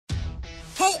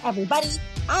Hey everybody,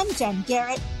 I'm Jen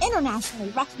Garrett, internationally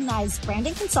recognized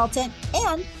branding consultant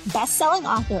and best-selling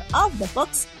author of the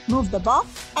books Move the Ball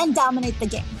and Dominate the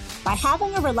Game. By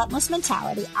having a relentless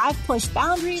mentality, I've pushed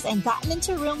boundaries and gotten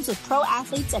into rooms with pro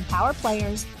athletes and power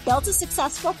players, built a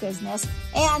successful business,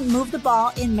 and moved the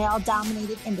ball in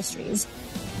male-dominated industries.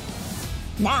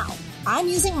 Now, I'm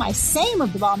using my same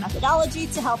Move the Ball methodology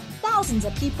to help thousands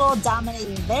of people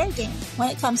dominate their game when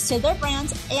it comes to their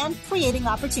brands and creating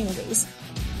opportunities.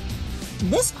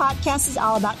 This podcast is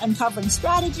all about uncovering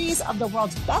strategies of the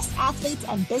world's best athletes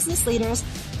and business leaders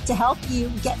to help you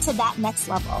get to that next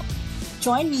level.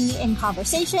 Join me in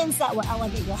conversations that will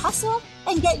elevate your hustle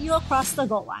and get you across the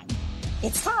goal line.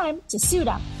 It's time to suit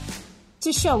up,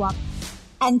 to show up,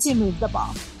 and to move the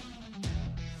ball.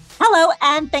 Hello,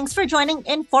 and thanks for joining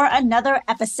in for another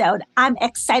episode. I'm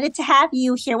excited to have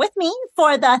you here with me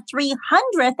for the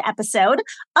 300th episode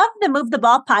of the Move the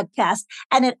Ball podcast.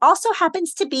 And it also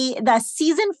happens to be the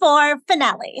season 4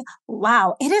 finale.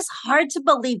 Wow, it is hard to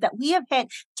believe that we have hit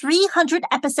 300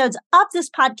 episodes of this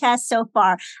podcast so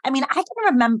far. I mean, I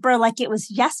can remember like it was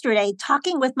yesterday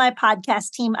talking with my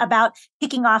podcast team about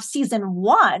kicking off season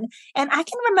 1. And I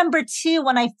can remember too,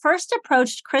 when I first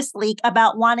approached Chris Leak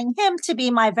about wanting him to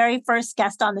be my very first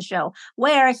guest on the show,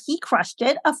 where he crushed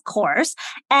it, of course.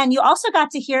 And you also got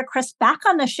to hear Chris back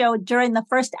on the show during the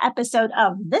first episode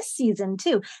of this season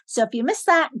too. So if you missed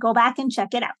that, go back and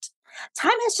check it out.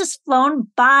 Time has just flown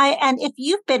by. And if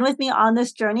you've been with me on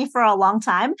this journey for a long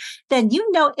time, then you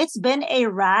know it's been a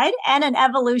ride and an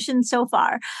evolution so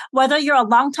far. Whether you're a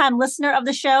longtime listener of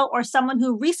the show or someone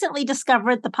who recently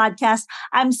discovered the podcast,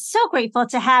 I'm so grateful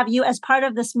to have you as part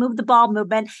of this Move the Ball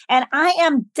movement. And I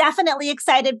am definitely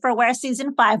excited for where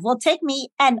season 5 will take me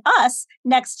and us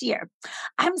next year.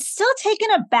 I'm still taken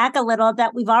aback a little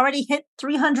that we've already hit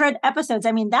 300 episodes.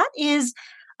 I mean, that is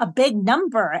a big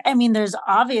number. I mean, there's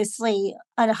obviously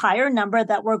a higher number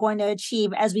that we're going to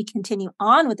achieve as we continue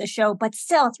on with the show, but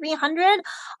still 300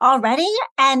 already.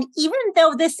 And even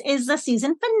though this is the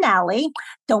season finale,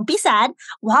 don't be sad.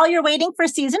 While you're waiting for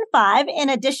season 5, in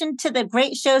addition to the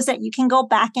great shows that you can go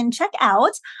back and check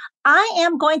out, I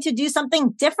am going to do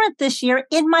something different this year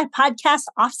in my podcast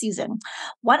off season.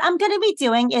 What I'm going to be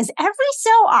doing is every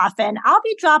so often, I'll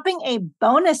be dropping a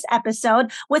bonus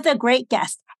episode with a great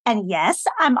guest. And yes,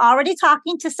 I'm already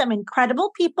talking to some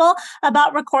incredible people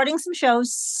about recording some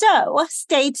shows, so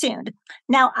stay tuned.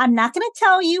 Now, I'm not going to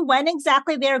tell you when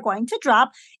exactly they're going to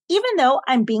drop, even though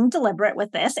I'm being deliberate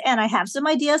with this and I have some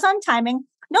ideas on timing.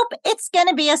 Nope, it's going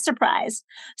to be a surprise.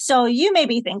 So you may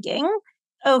be thinking,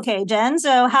 okay, Jen,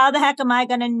 so how the heck am I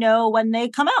going to know when they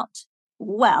come out?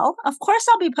 Well, of course,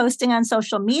 I'll be posting on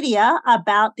social media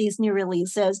about these new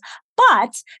releases,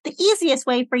 but the easiest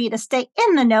way for you to stay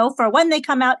in the know for when they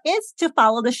come out is to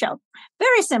follow the show.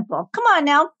 Very simple. Come on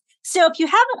now. So if you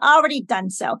haven't already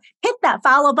done so, hit that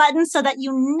follow button so that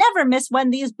you never miss when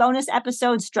these bonus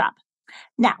episodes drop.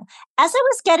 Now, as I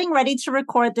was getting ready to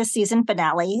record this season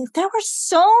finale, there were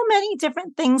so many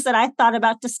different things that I thought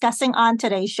about discussing on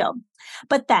today's show.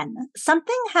 But then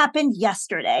something happened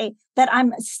yesterday that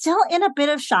I'm still in a bit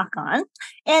of shock on,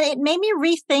 and it made me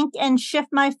rethink and shift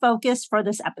my focus for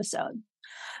this episode.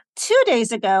 2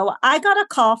 days ago, I got a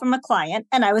call from a client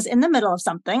and I was in the middle of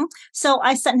something. So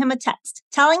I sent him a text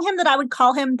telling him that I would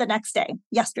call him the next day,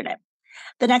 yesterday.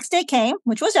 The next day came,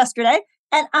 which was yesterday.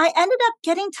 And I ended up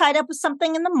getting tied up with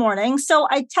something in the morning. So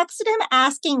I texted him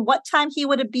asking what time he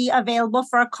would be available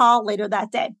for a call later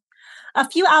that day. A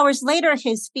few hours later,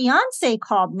 his fiance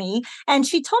called me and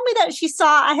she told me that she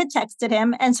saw I had texted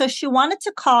him. And so she wanted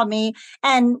to call me.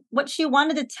 And what she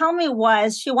wanted to tell me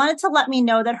was she wanted to let me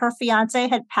know that her fiance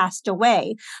had passed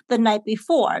away the night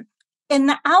before. In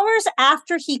the hours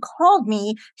after he called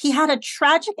me, he had a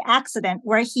tragic accident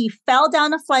where he fell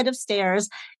down a flight of stairs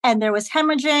and there was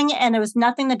hemorrhaging and there was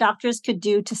nothing the doctors could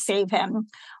do to save him.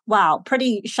 Wow,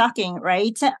 pretty shocking,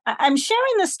 right? I'm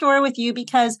sharing this story with you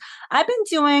because I've been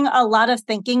doing a lot of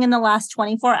thinking in the last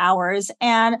 24 hours,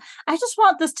 and I just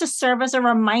want this to serve as a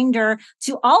reminder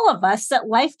to all of us that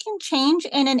life can change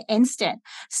in an instant.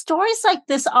 Stories like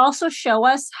this also show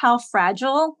us how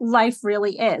fragile life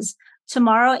really is.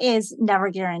 Tomorrow is never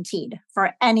guaranteed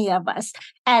for any of us.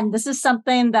 And this is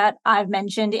something that I've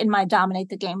mentioned in my Dominate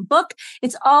the Game book.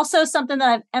 It's also something that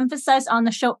I've emphasized on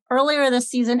the show earlier this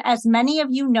season. As many of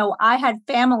you know, I had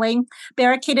family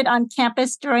barricaded on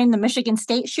campus during the Michigan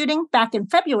State shooting back in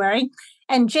February.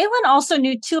 And Jalen also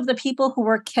knew 2 of the people who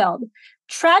were killed.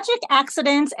 Tragic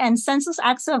accidents and senseless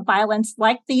acts of violence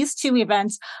like these 2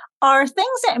 events are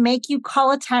things that make you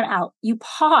call a time out. You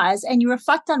pause and you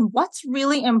reflect on what's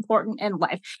really important in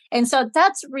life. And so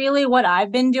that's really what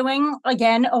I've been doing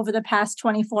again over the past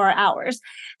 24 hours.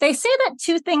 They say that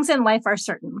two things in life are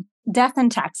certain: death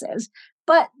and taxes.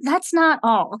 But that's not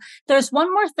all. There's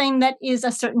one more thing that is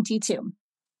a certainty too.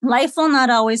 Life will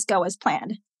not always go as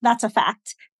planned. That's a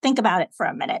fact. Think about it for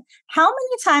a minute. How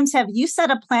many times have you set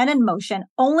a plan in motion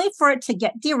only for it to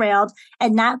get derailed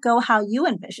and not go how you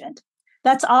envisioned?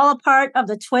 That's all a part of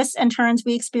the twists and turns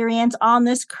we experience on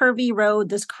this curvy road,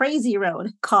 this crazy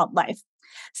road called life.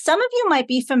 Some of you might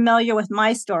be familiar with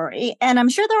my story, and I'm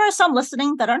sure there are some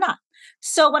listening that are not.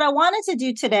 So, what I wanted to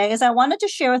do today is I wanted to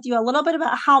share with you a little bit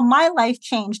about how my life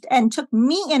changed and took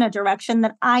me in a direction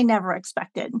that I never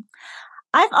expected.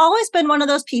 I've always been one of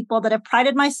those people that have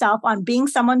prided myself on being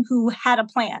someone who had a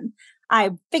plan.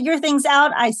 I figure things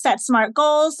out. I set smart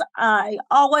goals. I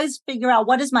always figure out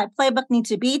what does my playbook need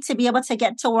to be able to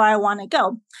get to where I want to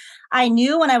go. I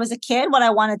knew when I was a kid what I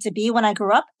wanted to be when I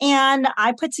grew up, and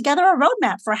I put together a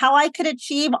roadmap for how I could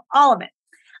achieve all of it.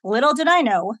 Little did I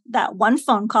know that one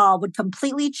phone call would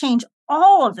completely change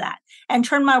all of that and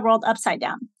turn my world upside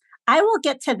down. I will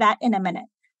get to that in a minute.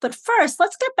 But first,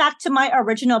 let's get back to my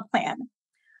original plan.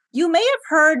 You may have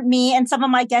heard me and some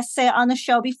of my guests say on the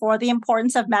show before the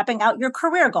importance of mapping out your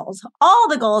career goals. All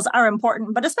the goals are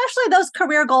important, but especially those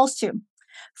career goals too.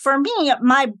 For me,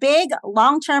 my big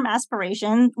long-term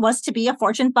aspiration was to be a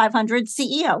Fortune 500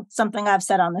 CEO, something I've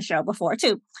said on the show before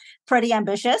too. Pretty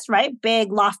ambitious, right?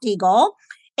 Big, lofty goal.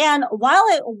 And while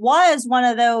it was one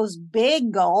of those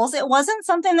big goals, it wasn't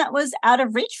something that was out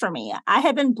of reach for me. I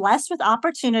had been blessed with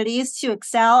opportunities to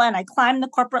excel, and I climbed the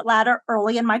corporate ladder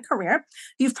early in my career.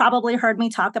 You've probably heard me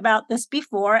talk about this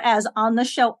before, as on the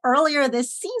show earlier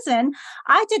this season,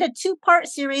 I did a 2-part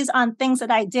series on things that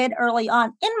I did early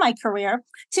on in my career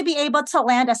to be able to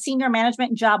land a senior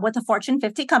management job with a Fortune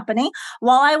 50 company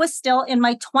while I was still in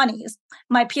my 20s.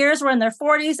 My peers were in their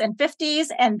 40s and 50s,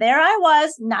 and there I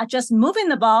was, not just moving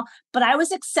the ball, but I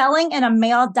was excelling in a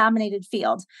male-dominated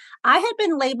field. I had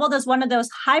been labeled as one of those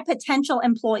high-potential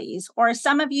employees, or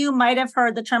some of you might have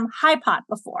heard the term high pot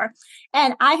before.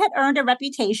 And I had earned a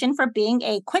reputation for being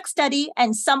a quick study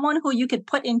and someone who you could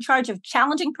put in charge of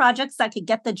challenging projects that could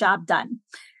get the job done.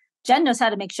 Jen knows how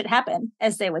to make shit happen,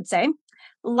 as they would say.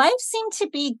 Life seemed to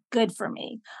be good for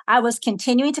me. I was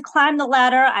continuing to climb the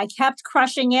ladder. I kept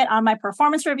crushing it on my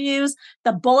performance reviews.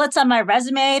 The bullets on my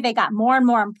resume, they got more and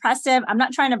more impressive. I'm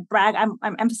not trying to brag. I'm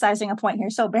emphasizing a point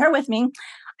here, so bear with me.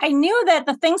 I knew that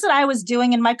the things that I was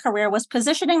doing in my career was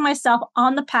positioning myself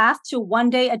on the path to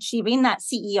one day achieving that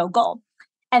CEO goal.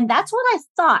 And that's what I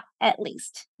thought, at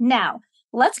least. Now,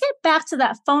 let's get back to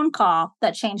that phone call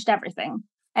that changed everything.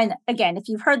 And again, if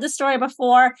you've heard the story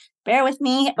before, bear with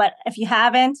me. But if you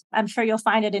haven't, I'm sure you'll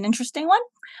find it an interesting one.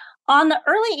 On the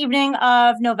early evening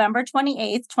of November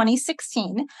 28th,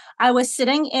 2016, I was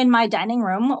sitting in my dining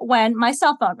room when my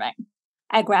cell phone rang.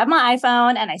 I grabbed my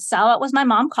iPhone and I saw it was my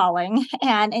mom calling.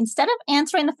 And instead of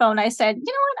answering the phone, I said, you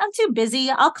know what? I'm too busy.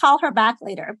 I'll call her back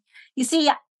later. You see,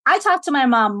 I talk to my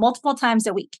mom multiple times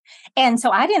a week. And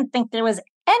so I didn't think there was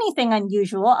anything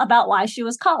unusual about why she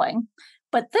was calling.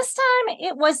 But this time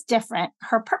it was different.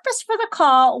 Her purpose for the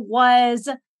call was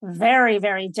very,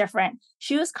 very different.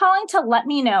 She was calling to let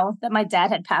me know that my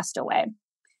dad had passed away.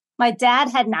 My dad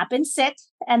had not been sick,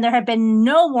 and there had been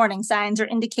no warning signs or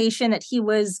indication that he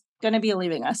was going to be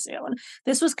leaving us soon.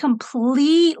 This was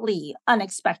completely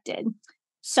unexpected.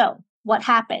 So what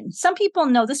happened? Some people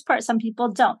know this part, some people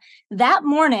don't. That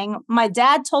morning, my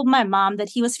dad told my mom that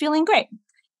he was feeling great.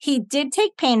 He did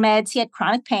take pain meds. He had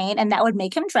chronic pain, and that would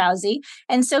make him drowsy.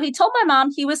 And so he told my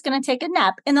mom he was going to take a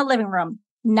nap in the living room.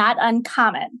 Not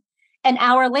uncommon. An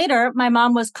hour later, my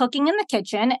mom was cooking in the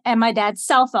kitchen, and my dad's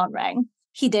cell phone rang.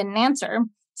 He didn't answer.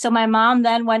 So my mom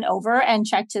then went over and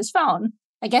checked his phone.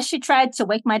 I guess she tried to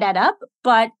wake my dad up,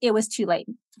 but it was too late.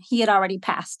 He had already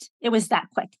passed. It was that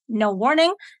quick. No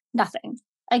warning, nothing.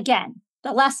 Again,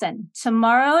 the lesson: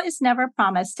 tomorrow is never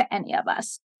promised to any of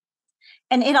us.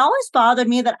 And it always bothered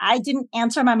me that I didn't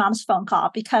answer my mom's phone call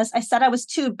because I said I was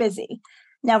too busy.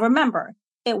 Now, remember,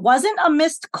 it wasn't a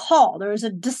missed call. There was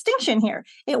a distinction here.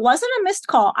 It wasn't a missed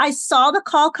call. I saw the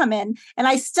call come in, and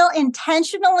I still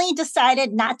intentionally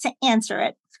decided not to answer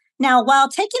it. Now, while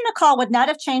taking the call would not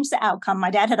have changed the outcome,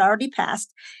 my dad had already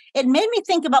passed, it made me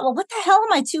think about, well, what the hell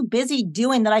am I too busy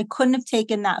doing that I couldn't have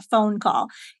taken that phone call?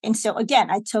 And so again,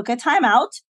 I took a time out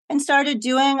and started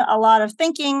doing a lot of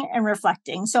thinking and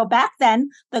reflecting. So back then,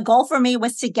 the goal for me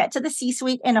was to get to the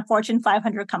C-suite in a Fortune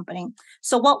 500 company.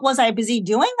 So what was I busy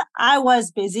doing? I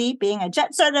was busy being a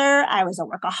jet setter. I was a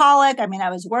workaholic. I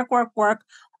was work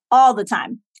all the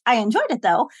time. I enjoyed it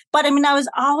though. But I mean, I was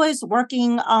always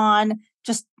working on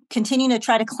just continuing to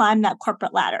try to climb that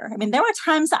corporate ladder. I mean, there were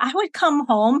times that I would come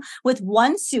home with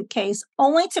one suitcase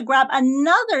only to grab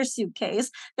another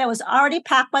suitcase that was already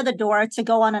packed by the door to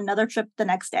go on another trip the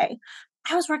next day.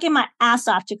 I was working my ass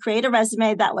off to create a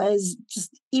resume that was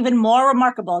just even more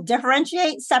remarkable.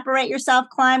 Differentiate, separate yourself,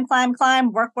 climb, climb,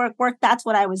 climb, work, work, work. That's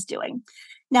what I was doing.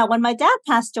 Now, when my dad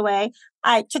passed away,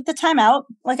 I took the time out,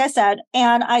 like I said,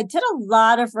 and I did a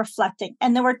lot of reflecting.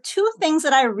 And there were two things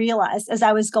that I realized as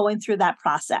I was going through that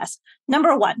process.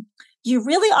 Number one, you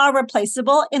really are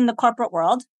replaceable in the corporate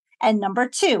world. And number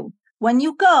two, when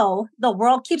you go, the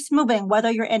world keeps moving,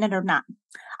 whether you're in it or not.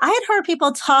 I had heard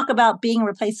people talk about being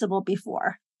replaceable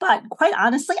before, but quite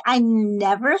honestly, I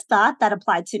never thought that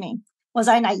applied to me. Was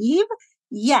I naive?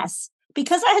 Yes.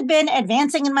 Because I had been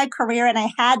advancing in my career and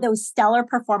I had those stellar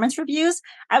performance reviews,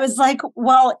 I was like,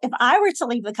 well, if I were to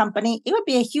leave the company, it would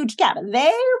be a huge gap.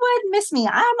 They would miss me.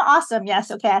 I'm awesome. Yes.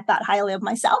 Okay. I thought highly of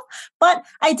myself, but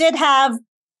I did have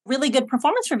really good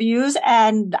performance reviews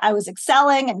and I was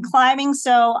excelling and climbing.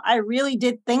 So I really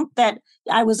did think that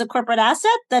I was a corporate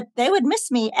asset, that they would miss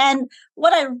me. And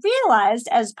what I realized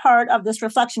as part of this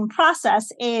reflection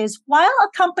process is while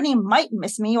a company might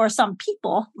miss me or some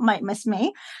people might miss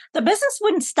me, the business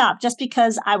wouldn't stop just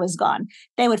because I was gone.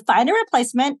 They would find a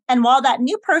replacement. And while that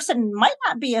new person might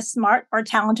not be as smart or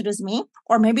talented as me,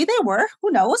 or maybe they were,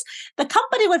 who knows, the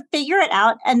company would figure it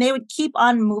out and they would keep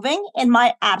on moving in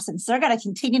my absence. They're going to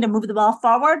continue to move the ball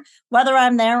forward, whether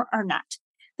I'm there or not.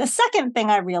 The second thing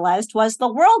I realized was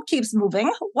the world keeps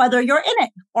moving, whether you're in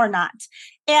it or not.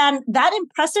 And that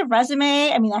impressive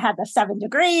resume, I mean, I had the 7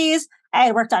 degrees, I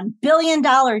had worked on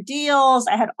billion-dollar deals,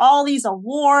 I had all these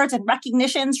awards and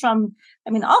recognitions from,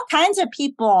 all kinds of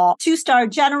people, 2-star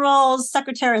generals,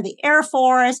 Secretary of the Air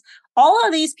Force, all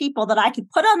of these people that I could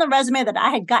put on the resume that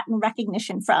I had gotten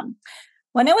recognition from.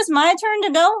 When it was my turn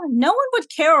to go, no one would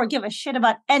care or give a shit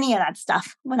about any of that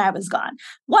stuff when I was gone.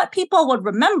 What people would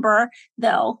remember,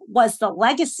 though, was the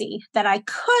legacy that I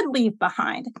could leave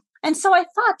behind. And so I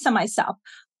thought to myself,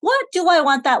 what do I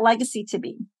want that legacy to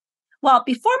be? Well,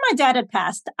 before my dad had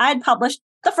passed, I'd published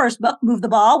the first book, Move the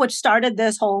Ball, which started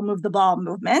this whole Move the Ball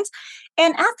movement.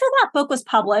 And after that book was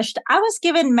published, I was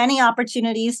given many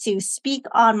opportunities to speak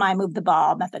on my Move the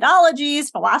Ball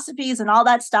methodologies, philosophies, and all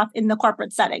that stuff in the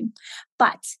corporate setting.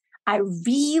 But I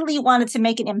really wanted to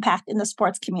make an impact in the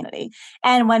sports community.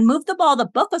 And when Move the Ball, the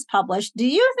book was published, do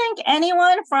you think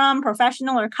anyone from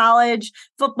professional or college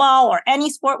football or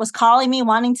any sport was calling me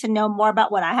wanting to know more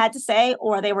about what I had to say,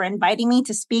 or they were inviting me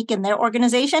to speak in their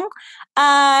organization?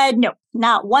 No,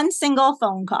 not one single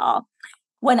phone call.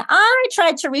 When I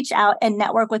tried to reach out and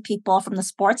network with people from the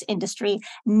sports industry,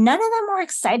 none of them were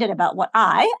excited about what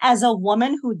I, as a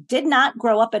woman who did not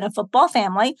grow up in a football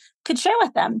family, could share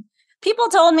with them. People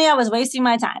told me I was wasting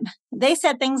my time. They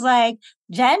said things like,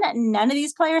 Jen, none of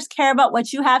these players care about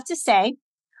what you have to say.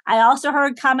 I also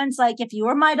heard comments like, if you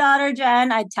were my daughter,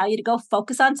 Jen, I'd tell you to go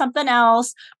focus on something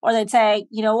else. Or they'd say,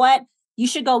 you know what, you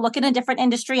should go look in a different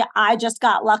industry. I just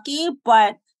got lucky,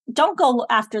 but don't go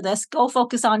after this. Go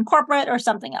focus on corporate or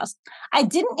something else. I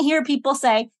didn't hear people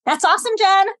say, that's awesome,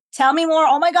 Jen. Tell me more.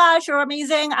 Oh my gosh, you're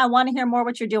amazing. I want to hear more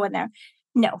what you're doing there.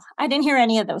 No, I didn't hear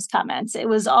any of those comments. It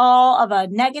was all of a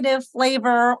negative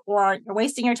flavor or you're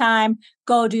wasting your time.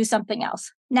 Go do something else.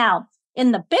 Now,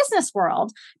 in the business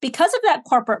world, because of that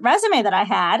corporate resume that I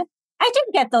had, I did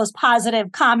get those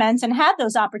positive comments and had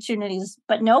those opportunities,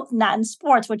 but nope, not in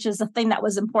sports, which is the thing that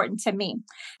was important to me.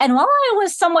 And while I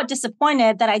was somewhat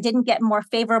disappointed that I didn't get more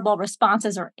favorable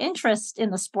responses or interest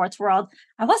in the sports world,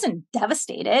 I wasn't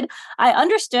devastated. I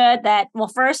understood that, well,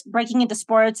 first, breaking into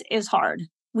sports is hard.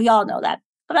 We all know that.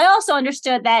 But I also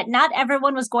understood that not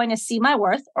everyone was going to see my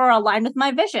worth or align with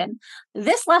my vision.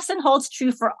 This lesson holds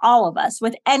true for all of us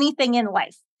with anything in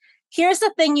life. Here's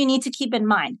the thing you need to keep in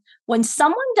mind. When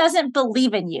someone doesn't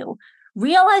believe in you,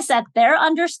 realize that their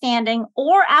understanding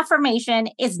or affirmation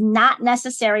is not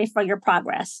necessary for your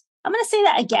progress. I'm going to say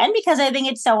that again because I think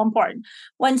it's so important.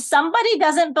 When somebody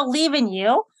doesn't believe in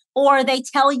you or they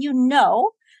tell you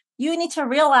no, you need to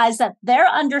realize that their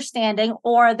understanding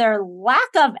or their lack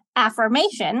of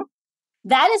affirmation,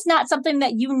 that is not something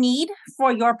that you need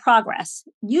for your progress.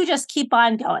 You just keep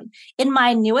on going. In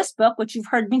my newest book, which you've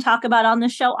heard me talk about on the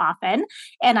show often,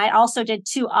 and I also did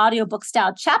 2 audiobook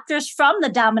style chapters from the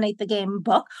Dominate the Game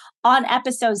book on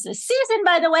episodes this season,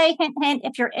 by the way, hint, hint,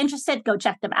 if you're interested, go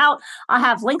check them out. I'll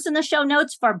have links in the show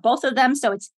notes for both of them,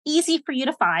 so it's easy for you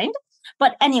to find.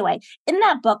 But anyway, in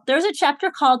that book, there's a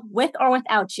chapter called With or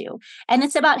Without You. And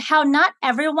it's about how not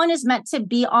everyone is meant to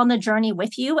be on the journey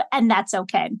with you, and that's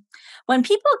okay. When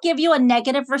people give you a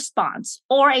negative response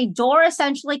or a door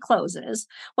essentially closes,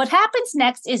 what happens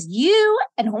next is you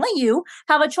and only you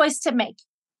have a choice to make.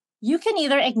 You can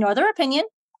either ignore their opinion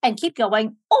and keep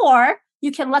going, or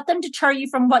you can let them deter you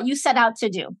from what you set out to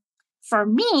do. For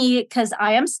me, because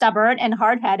I am stubborn and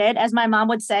hard-headed, as my mom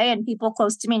would say, and people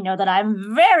close to me know that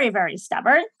I'm very, very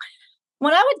stubborn.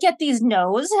 When I would get these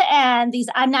no's and these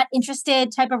I'm not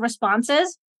interested type of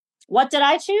responses, what did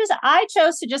I choose? I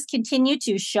chose to just continue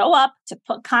to show up, to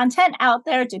put content out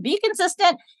there, to be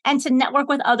consistent, and to network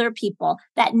with other people.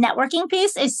 That networking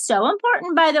piece is so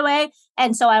important, by the way.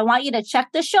 And so I want you to check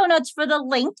the show notes for the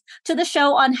link to the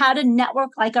show on how to network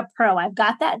like a pro. I've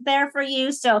got that there for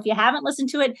you. So if you haven't listened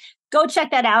to it, go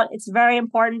check that out. It's very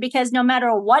important because no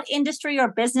matter what industry or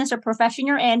business or profession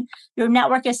you're in, your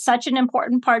network is such an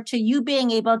important part to you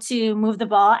being able to move the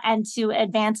ball and to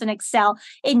advance and excel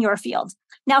in your field.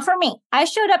 Now, for me, I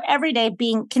showed up every day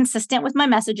being consistent with my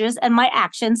messages and my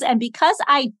actions. And because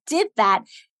I did that,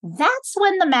 that's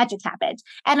when the magic happened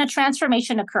and a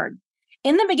transformation occurred.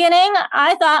 In the beginning,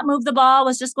 I thought Move the Ball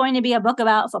was just going to be a book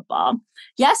about football.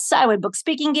 Yes, I would book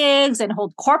speaking gigs and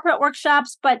hold corporate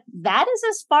workshops, but that is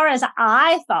as far as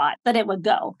I thought that it would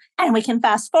go. And we can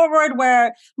fast forward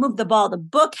where Move the Ball, the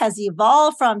book, has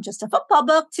evolved from just a football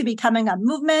book to becoming a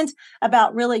movement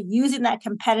about really using that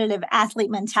competitive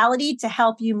athlete mentality to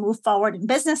help you move forward in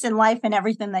business and life and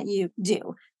everything that you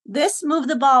do. This Move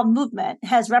the Ball movement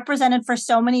has represented for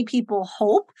so many people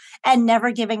hope and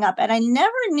never giving up. And I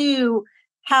never knew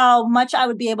how much I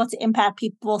would be able to impact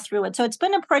people through it. So it's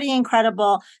been a pretty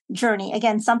incredible journey.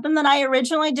 Again, something that I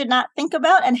originally did not think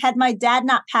about. And had my dad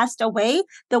not passed away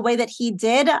the way that he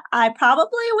did, I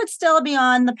probably would still be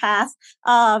on the path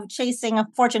of chasing a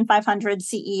Fortune 500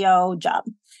 CEO job.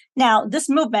 Now, this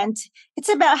movement, it's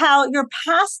about how your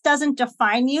past doesn't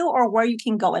define you or where you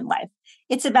can go in life.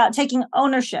 It's about taking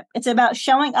ownership. It's about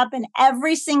showing up in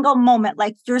every single moment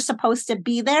like you're supposed to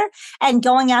be there and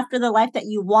going after the life that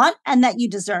you want and that you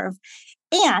deserve.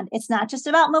 And it's not just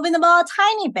about moving the ball a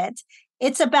tiny bit.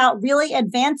 It's about really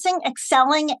advancing,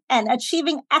 excelling, and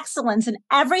achieving excellence in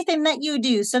everything that you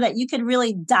do so that you can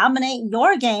really dominate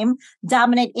your game,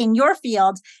 dominate in your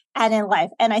field and in life.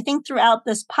 And I think throughout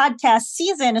this podcast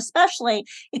season, especially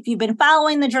if you've been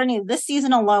following the journey of this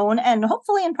season alone and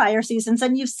hopefully in prior seasons,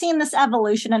 and you've seen this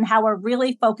evolution and how we're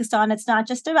really focused on, it's not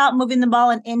just about moving the ball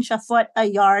an inch, a foot, a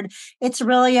yard. It's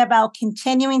really about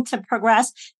continuing to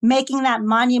progress, making that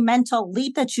monumental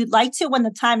leap that you'd like to when the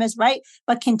time is right,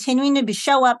 but continuing to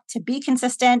show up, to be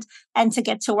consistent, and to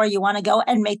get to where you want to go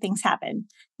and make things happen.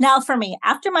 Now, for me,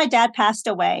 after my dad passed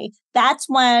away, that's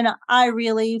when I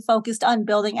really focused on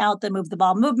building out the Move the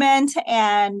Ball movement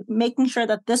and making sure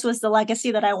that this was the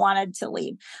legacy that I wanted to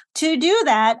leave. To do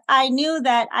that, I knew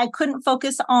that I couldn't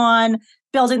focus on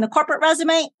building the corporate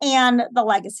resume and the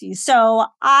legacy. So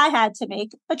I had to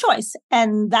make a choice.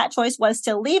 And that choice was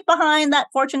to leave behind that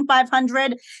Fortune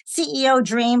 500 CEO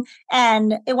dream.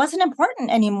 And it wasn't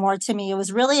important anymore to me. It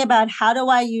was really about how do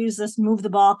I use this Move the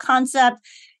Ball concept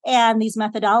and these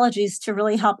methodologies to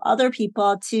really help other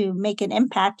people to make an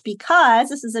impact, because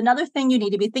this is another thing you need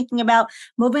to be thinking about.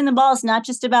 Moving the ball is not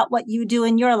just about what you do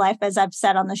in your life, as I've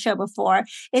said on the show before.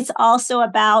 It's also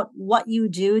about what you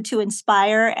do to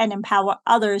inspire and empower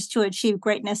others to achieve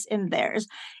greatness in theirs.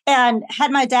 And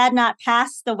had my dad not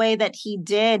passed the way that he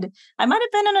did, I might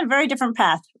have been on a very different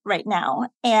path right now.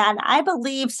 And I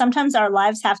believe sometimes our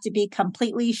lives have to be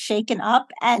completely shaken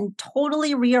up and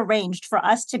totally rearranged for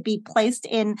us to be placed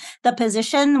in the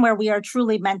position where we are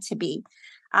truly meant to be.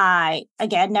 I,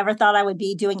 again, never thought I would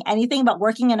be doing anything but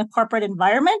working in a corporate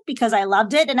environment because I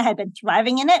loved it and I had been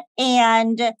thriving in it.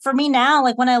 And for me now,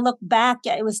 like when I look back,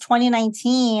 it was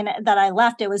 2019 that I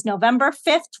left. It was November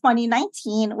 5th,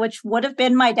 2019, which would have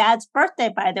been my dad's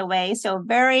birthday, by the way. So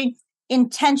very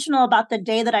intentional about the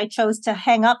day that I chose to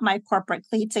hang up my corporate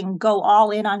cleats and go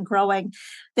all in on growing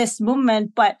this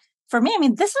movement. But for me, I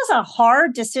mean, this was a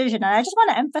hard decision. And I just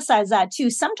want to emphasize that too.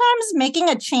 Sometimes making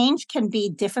a change can be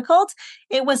difficult.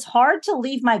 It was hard to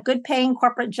leave my good paying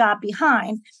corporate job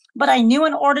behind, but I knew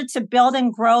in order to build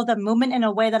and grow the movement in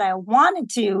a way that I wanted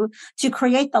to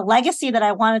create the legacy that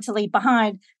I wanted to leave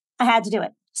behind, I had to do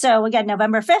it. So again,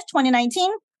 November 5th, 2019,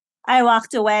 I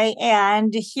walked away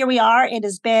and here we are. It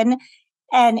has been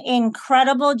an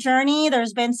incredible journey.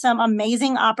 There's been some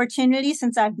amazing opportunities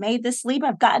since I've made this leap.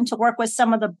 I've gotten to work with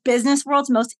some of the business world's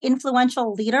most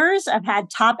influential leaders. I've had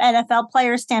top NFL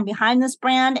players stand behind this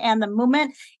brand and the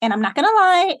movement. And I'm not going to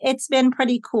lie, it's been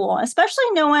pretty cool, especially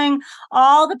knowing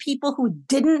all the people who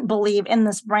didn't believe in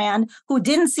this brand, who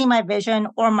didn't see my vision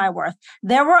or my worth.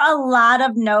 There were a lot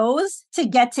of no's to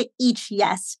get to each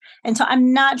yes. And so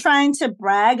I'm not trying to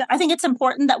brag. I think it's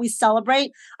important that we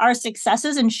celebrate our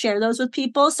successes and share those with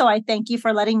people. So I thank you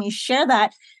for letting me share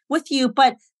that with you.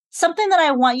 But something that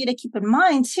I want you to keep in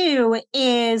mind too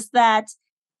is that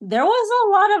there was a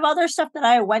lot of other stuff that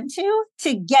I went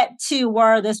to get to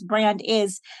where this brand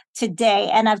is today.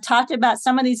 And I've talked about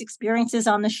some of these experiences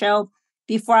on the show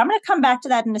before. I'm going to come back to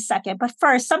that in a second. But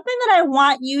first, something that I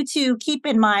want you to keep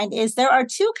in mind is there are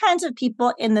two kinds of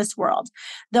people in this world: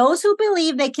 those who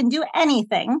believe they can do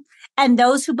anything and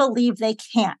those who believe they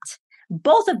can't.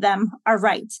 Both of them are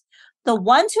right. The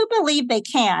ones who believe they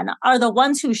can are the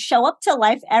ones who show up to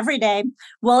life every day,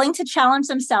 willing to challenge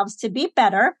themselves to be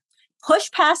better, push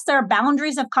past their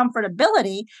boundaries of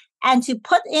comfortability, and to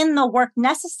put in the work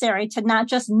necessary to not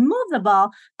just move the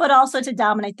ball, but also to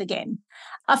dominate the game.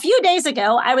 A few days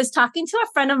ago, I was talking to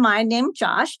a friend of mine named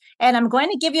Josh, and I'm going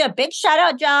to give you a big shout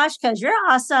out, Josh, because you're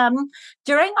awesome.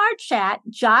 During our chat,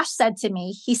 Josh said to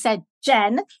me, he said,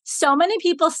 "Jen, so many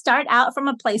people start out from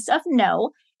a place of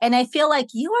no, and I feel like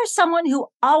you are someone who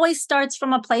always starts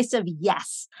from a place of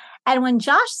yes." And when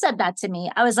Josh said that to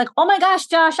me, I was like, oh my gosh,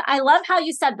 Josh, I love how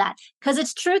you said that, because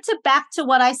it's true to back to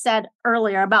what I said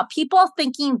earlier about people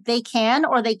thinking they can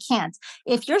or they can't.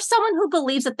 If you're someone who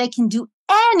believes that they can do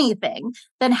anything,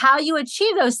 then how you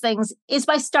achieve those things is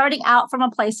by starting out from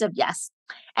a place of yes.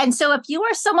 And so if you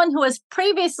are someone who has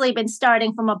previously been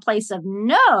starting from a place of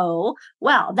no,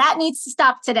 well, that needs to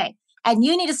stop today. And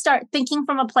you need to start thinking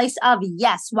from a place of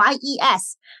yes,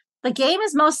 Y-E-S. The game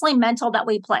is mostly mental that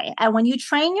we play. And when you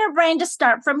train your brain to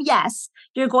start from yes,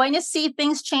 you're going to see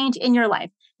things change in your life.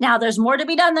 Now, there's more to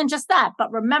be done than just that.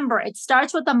 But remember, it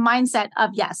starts with a mindset of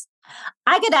yes.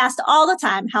 I get asked all the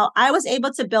time how I was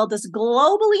able to build this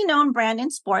globally known brand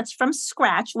in sports from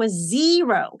scratch with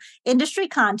zero industry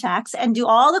contacts and do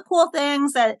all the cool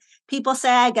things that people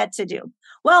say I get to do.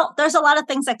 Well, there's a lot of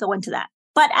things that go into that.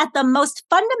 But at the most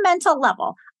fundamental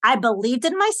level, I believed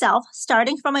in myself,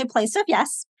 starting from a place of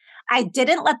yes. I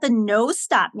didn't let the no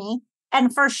stop me.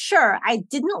 And for sure, I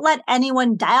didn't let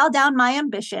anyone dial down my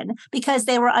ambition because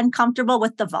they were uncomfortable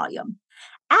with the volume.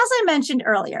 As I mentioned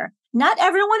earlier, not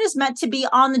everyone is meant to be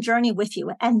on the journey with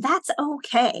you, and that's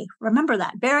okay. Remember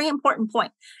that. Very important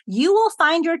point. You will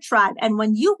find your tribe, and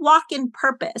when you walk in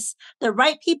purpose, the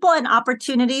right people and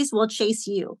opportunities will chase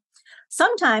you.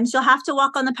 Sometimes you'll have to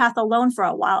walk on the path alone for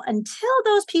a while until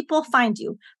those people find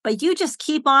you, but you just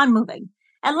keep on moving.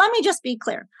 And let me just be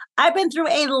clear. I've been through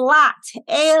a lot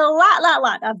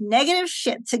of negative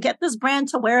shit to get this brand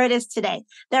to where it is today.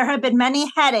 There have been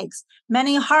many headaches,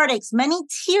 many heartaches, many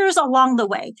tears along the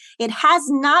way. It has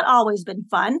not always been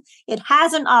fun. It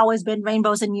hasn't always been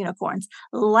rainbows and unicorns.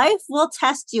 Life will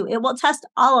test you. It will test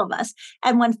all of us.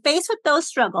 And when faced with those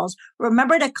struggles,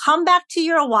 remember to come back to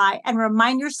your why and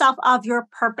remind yourself of your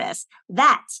purpose.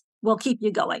 That will keep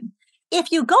you going. If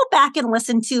you go back and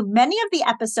listen to many of the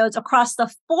episodes across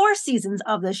the 4 seasons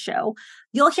of the show,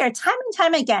 you'll hear time and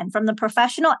time again from the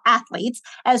professional athletes,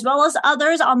 as well as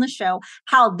others on the show,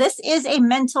 how this is a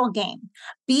mental game.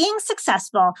 Being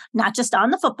successful, not just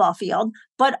on the football field,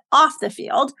 but off the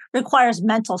field, requires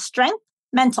mental strength,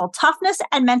 mental toughness,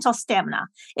 and mental stamina.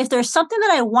 If there's something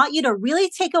that I want you to really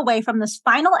take away from this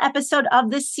final episode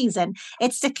of this season,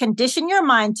 it's to condition your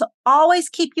mind to always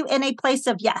keep you in a place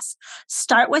of yes.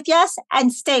 Start with yes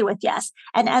and stay with yes.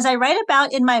 And as I write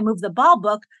about in my Move the Ball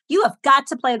book, you have got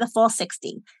to play the full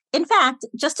 60. In fact,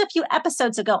 just a few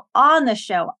episodes ago on the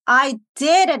show, I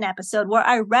did an episode where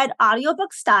I read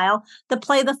audiobook style the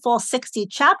Play the Full 60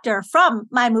 chapter from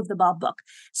my Move the Ball book.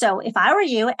 So if I were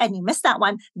you and you missed that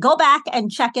one, go back and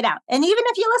check it out. And even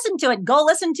if you listen to it, go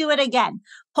listen to it again.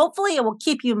 Hopefully it will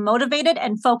keep you motivated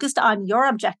and focused on your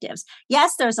objectives.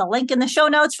 Yes, there's a link in the show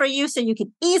notes for you so you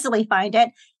can easily find it.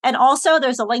 And also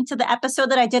there's a link to the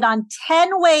episode that I did on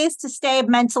 10 ways to stay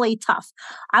mentally tough.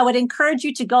 I would encourage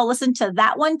you to go listen to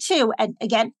that one too. And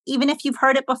again, even if you've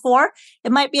heard it before,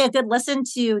 it might be a good listen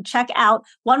to check out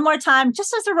one more time,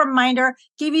 just as a reminder,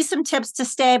 give you some tips to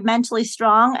stay mentally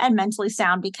strong and mentally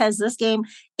sound, because this game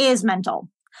is mental.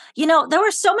 You know, there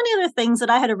were so many other things that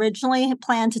I had originally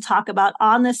planned to talk about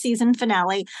on the season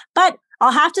finale, but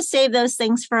I'll have to save those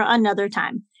things for another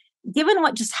time. Given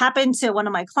what just happened to one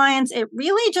of my clients, it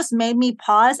really just made me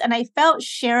pause, and I felt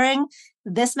sharing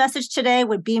this message today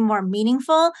would be more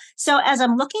meaningful. So as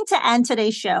I'm looking to end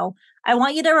today's show, I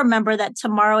want you to remember that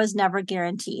tomorrow is never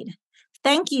guaranteed.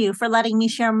 Thank you for letting me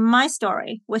share my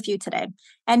story with you today.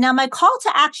 And now my call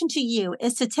to action to you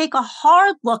is to take a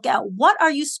hard look at what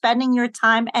are you spending your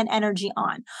time and energy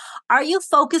on? Are you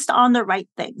focused on the right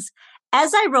things?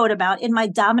 As I wrote about in my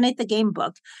Dominate the Game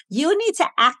book, you need to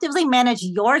actively manage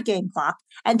your game clock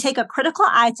and take a critical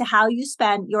eye to how you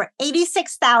spend your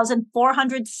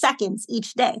 86,400 seconds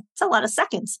each day. It's a lot of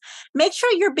seconds. Make sure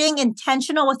you're being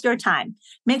intentional with your time.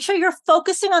 Make sure you're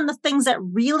focusing on the things that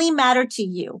really matter to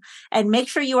you, and make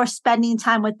sure you are spending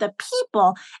time with the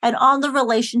people and on the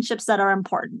relationships that are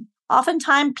important.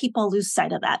 Oftentimes, people lose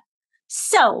sight of that.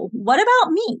 So what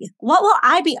about me? What will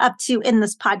I be up to in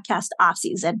this podcast off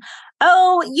season?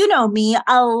 Oh, you know me,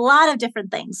 a lot of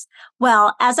different things.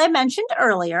 Well, as I mentioned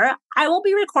earlier, I will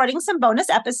be recording some bonus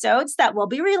episodes that will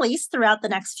be released throughout the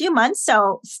next few months.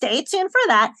 So stay tuned for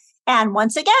that. And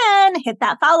once again, hit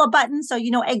that follow button so you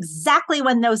know exactly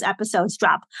when those episodes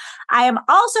drop. I am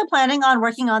also planning on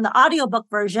working on the audiobook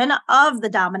version of the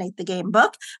Dominate the Game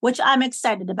book, which I'm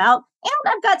excited about.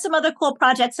 And I've got some other cool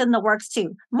projects in the works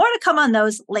too. More to come on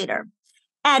those later.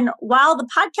 And while the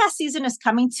podcast season is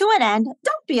coming to an end,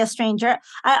 don't be a stranger.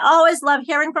 I always love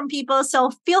hearing from people,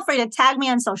 so feel free to tag me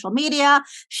on social media,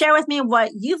 share with me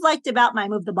what you've liked about my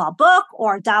Move the Ball book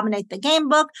or Dominate the Game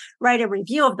book, write a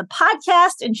review of the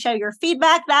podcast and share your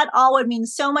feedback. That all would mean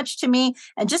so much to me.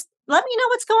 And just let me know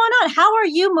what's going on. How are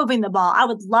you moving the ball? I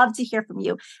would love to hear from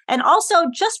you. And also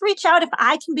just reach out if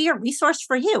I can be a resource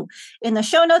for you. In the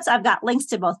show notes, I've got links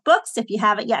to both books. If you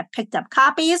haven't yet picked up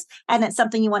copies and it's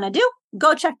something you want to do,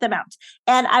 go check them out.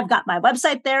 And I've got my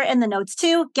website there in the notes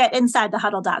too,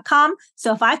 getinsidethehuddle.com.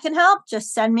 So if I can help,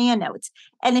 just send me a note.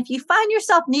 And if you find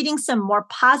yourself needing some more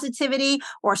positivity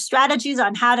or strategies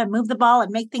on how to move the ball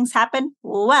and make things happen,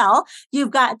 well,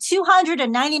 you've got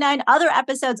 299 other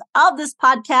episodes of this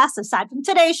podcast, aside from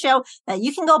today's show, that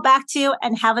you can go back to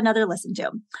and have another listen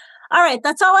to. All right,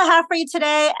 that's all I have for you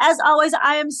today. As always,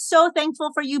 I am so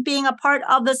thankful for you being a part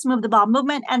of this Move the Ball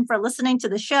movement and for listening to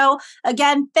the show.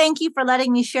 Again, thank you for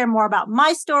letting me share more about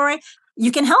my story.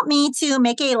 You can help me to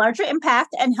make a larger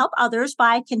impact and help others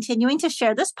by continuing to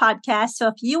share this podcast. So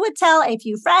if you would tell a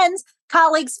few friends,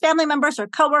 colleagues, family members, or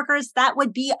coworkers, that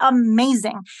would be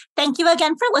amazing. Thank you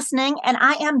again for listening. And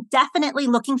I am definitely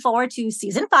looking forward to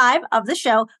season 5 of the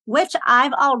show, which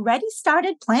I've already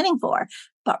started planning for.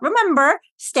 But remember,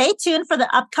 stay tuned for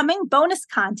the upcoming bonus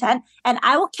content, and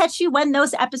I will catch you when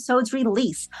those episodes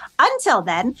release. Until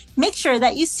then, make sure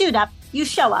that you suit up, you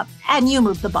show up, and you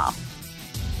move the ball.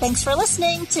 Thanks for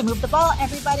listening to Move the Ball,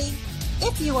 everybody.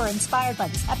 If you were inspired by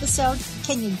this episode,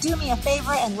 can you do me a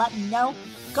favor and let me know?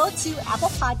 Go to Apple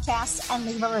Podcasts and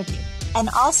leave a review. And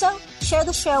also, share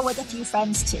the show with a few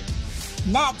friends too.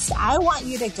 Next, I want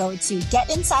you to go to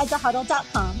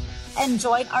getinsidethehuddle.com and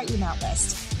join our email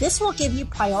list. This will give you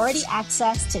priority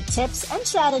access to tips and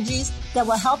strategies that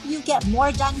will help you get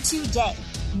more done today.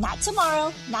 Not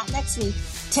tomorrow, not next week,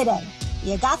 today.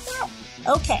 You got that?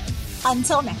 Okay,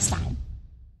 until next time.